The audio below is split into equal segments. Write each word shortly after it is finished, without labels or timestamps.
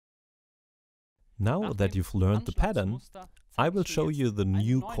Now that you've learned the pattern, I will show you the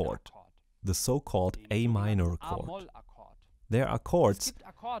new chord, the so-called A minor chord. There are chords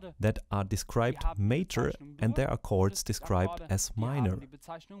that are described major and there are chords described as minor.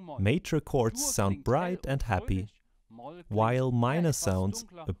 Major chords sound bright and happy, while minor sounds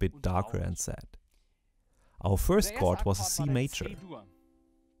a bit darker and sad. Our first chord was a C major.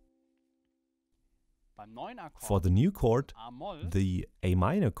 For the new chord, the A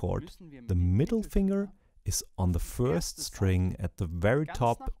minor chord, the middle finger is on the first string at the very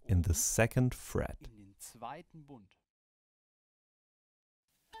top in the second fret.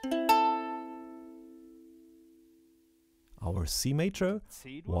 Our C major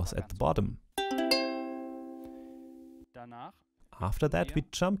was at the bottom. After that we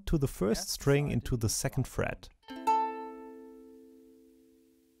jumped to the first string into the second fret.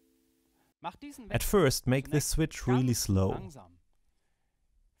 At first, make this switch really slow.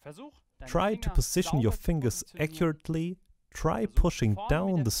 Try to position your fingers accurately, try pushing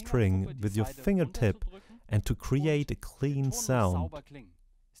down the string with your fingertip and to create a clean sound.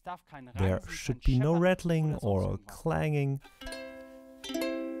 There should be no rattling or clanging,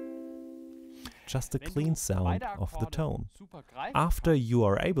 just a clean sound of the tone. After you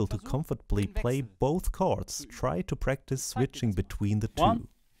are able to comfortably play both chords, try to practice switching between the two. 1,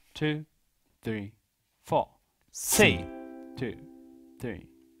 2, 3, 4. C. 2, 3,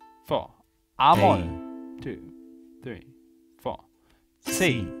 4. A moll. 2, 3, 4.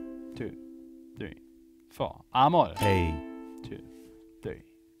 C. 2, 3, 4. A moll. A. 2, 3,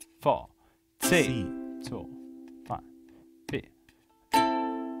 4. C. 2, 5,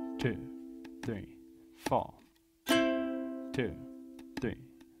 4. 2, 3, 4. 2, 3,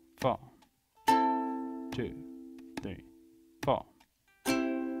 4. 2, 3, 4.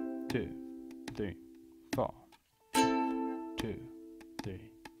 2, 3, 4. 2,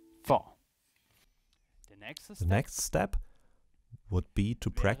 3, 4. The next step would be to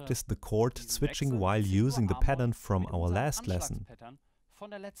practice the chord switching while using the pattern from our last lesson.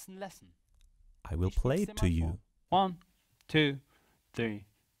 I will play it to you. 1, 2, 3,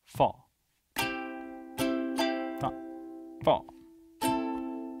 4. 4.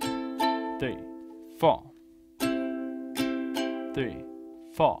 3, 4. 3,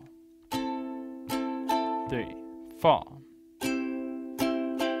 4. 3, 4.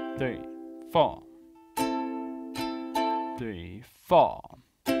 3, 4. 3, 4.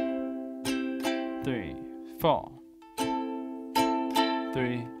 3, 4.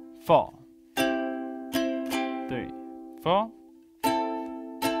 3, 4. 3, 4.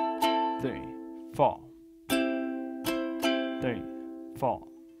 3, 4. 3, 4.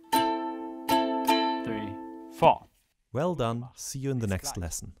 3, 4. Well done, see you in the next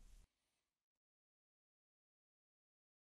lesson.